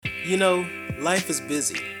You know, life is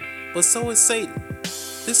busy, but so is Satan.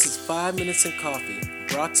 This is 5 Minutes in Coffee,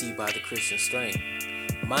 brought to you by the Christian Strain.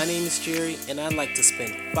 My name is Jerry, and I'd like to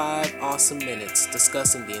spend 5 awesome minutes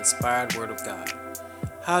discussing the inspired Word of God.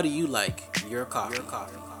 How do you like your coffee?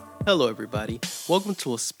 Hello, everybody. Welcome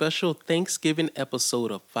to a special Thanksgiving episode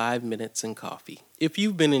of 5 Minutes in Coffee. If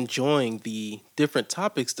you've been enjoying the different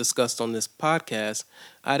topics discussed on this podcast,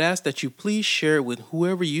 I'd ask that you please share it with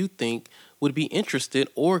whoever you think would be interested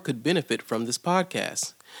or could benefit from this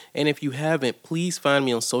podcast. And if you haven't, please find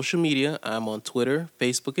me on social media. I'm on Twitter,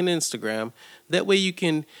 Facebook, and Instagram. That way you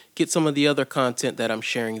can get some of the other content that I'm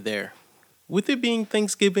sharing there. With it being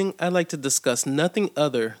Thanksgiving, I'd like to discuss nothing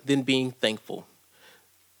other than being thankful.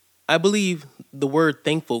 I believe the word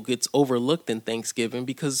thankful gets overlooked in Thanksgiving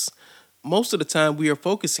because most of the time we are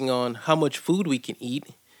focusing on how much food we can eat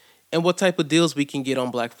and what type of deals we can get on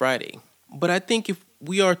Black Friday. But I think if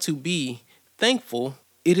we are to be thankful,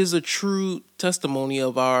 it is a true testimony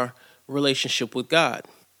of our relationship with God.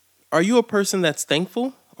 Are you a person that's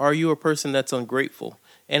thankful? Or are you a person that's ungrateful?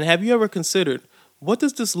 And have you ever considered, what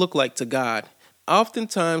does this look like to God? I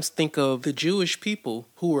oftentimes think of the Jewish people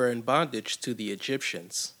who were in bondage to the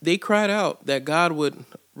Egyptians. They cried out that God would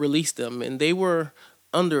release them, and they were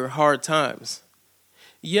under hard times.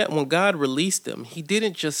 Yet when God released them, he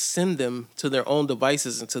didn't just send them to their own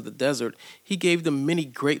devices into the desert. He gave them many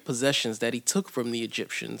great possessions that he took from the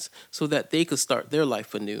Egyptians so that they could start their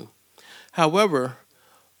life anew. However,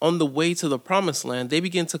 on the way to the promised land, they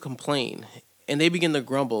began to complain and they began to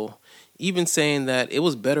grumble, even saying that it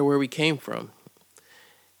was better where we came from.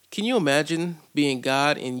 Can you imagine being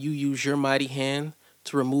God and you use your mighty hand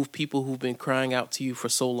to remove people who've been crying out to you for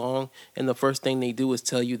so long, and the first thing they do is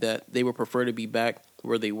tell you that they would prefer to be back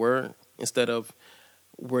where they were instead of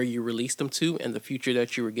where you released them to and the future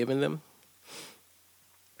that you were giving them?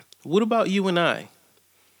 What about you and I?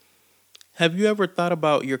 Have you ever thought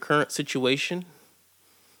about your current situation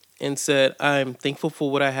and said, I'm thankful for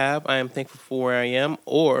what I have, I am thankful for where I am,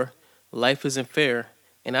 or life isn't fair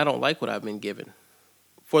and I don't like what I've been given?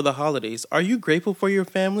 For the holidays, are you grateful for your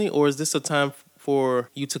family, or is this a time for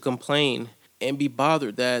you to complain and be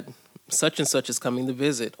bothered that such and such is coming to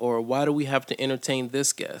visit, or why do we have to entertain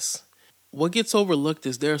this guest? What gets overlooked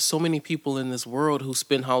is there are so many people in this world who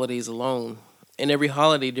spend holidays alone, and every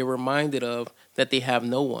holiday they're reminded of that they have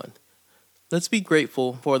no one. Let's be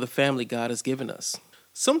grateful for the family God has given us.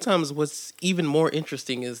 Sometimes what's even more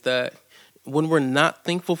interesting is that when we're not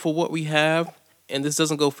thankful for what we have, and this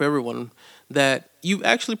doesn't go for everyone, that you've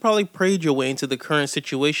actually probably prayed your way into the current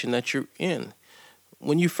situation that you're in.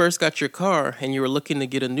 When you first got your car and you were looking to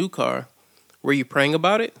get a new car, were you praying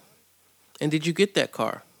about it? And did you get that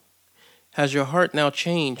car? Has your heart now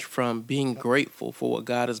changed from being grateful for what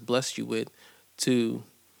God has blessed you with to,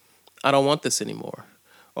 I don't want this anymore?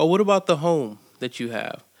 Or what about the home that you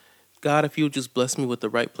have? God, if you would just bless me with the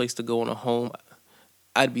right place to go in a home,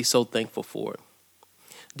 I'd be so thankful for it.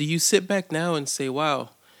 Do you sit back now and say, wow,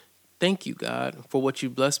 thank you, God, for what you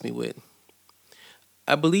blessed me with?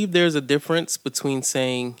 I believe there's a difference between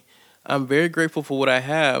saying, I'm very grateful for what I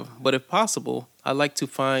have, but if possible, I'd like to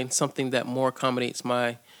find something that more accommodates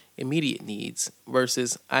my immediate needs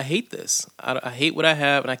versus, I hate this. I hate what I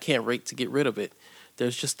have and I can't wait to get rid of it.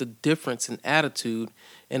 There's just a difference in attitude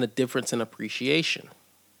and a difference in appreciation.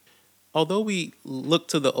 Although we look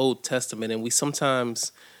to the Old Testament and we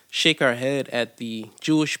sometimes shake our head at the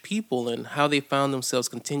Jewish people and how they found themselves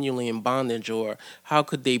continually in bondage, or how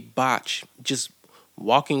could they botch just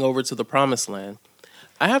walking over to the promised land,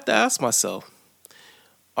 I have to ask myself,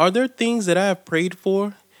 are there things that I have prayed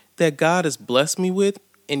for that God has blessed me with,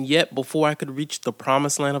 and yet before I could reach the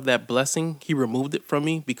promised land of that blessing, he removed it from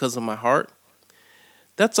me because of my heart?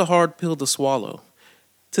 That's a hard pill to swallow,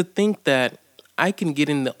 to think that I can get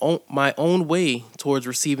in my own way towards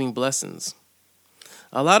receiving blessings.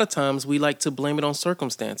 A lot of times we like to blame it on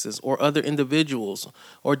circumstances or other individuals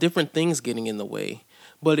or different things getting in the way.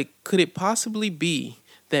 But could it possibly be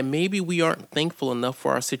that maybe we aren't thankful enough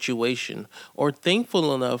for our situation, or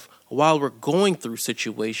thankful enough while we're going through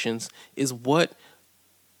situations is what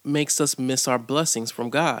makes us miss our blessings from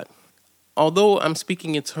God? Although I'm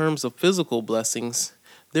speaking in terms of physical blessings,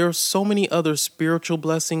 there are so many other spiritual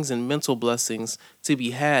blessings and mental blessings to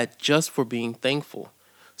be had just for being thankful.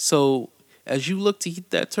 So as you look to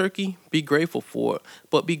eat that turkey, be grateful for it,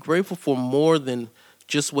 but be grateful for more than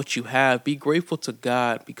just what you have. Be grateful to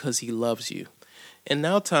God because he loves you. And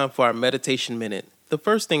now time for our meditation minute. The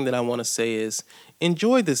first thing that I want to say is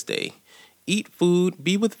enjoy this day. Eat food,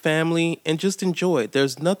 be with family, and just enjoy it.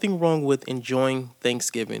 There's nothing wrong with enjoying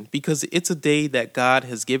Thanksgiving because it's a day that God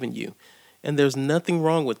has given you. And there's nothing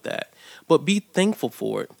wrong with that. But be thankful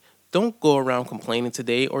for it. Don't go around complaining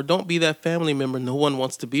today, or don't be that family member no one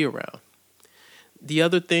wants to be around. The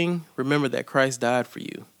other thing, remember that Christ died for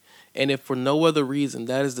you. And if for no other reason,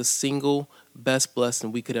 that is the single best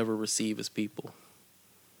blessing we could ever receive as people.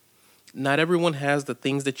 Not everyone has the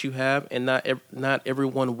things that you have, and not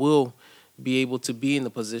everyone will be able to be in the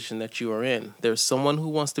position that you are in. There's someone who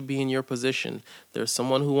wants to be in your position. There's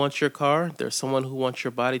someone who wants your car. There's someone who wants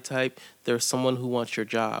your body type. There's someone who wants your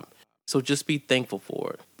job. So just be thankful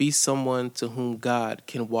for it. Be someone to whom God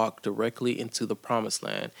can walk directly into the promised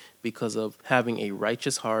land because of having a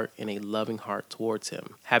righteous heart and a loving heart towards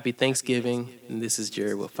Him. Happy Thanksgiving, and this is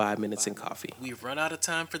Jerry with 5 Minutes in Coffee. We've run out of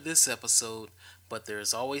time for this episode, but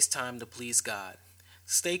there's always time to please God.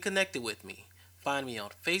 Stay connected with me. Find me on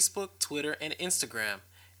Facebook, Twitter, and Instagram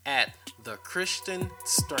at The Christian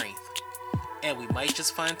Strength. And we might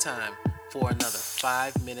just find time for another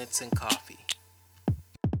 5 Minutes in Coffee.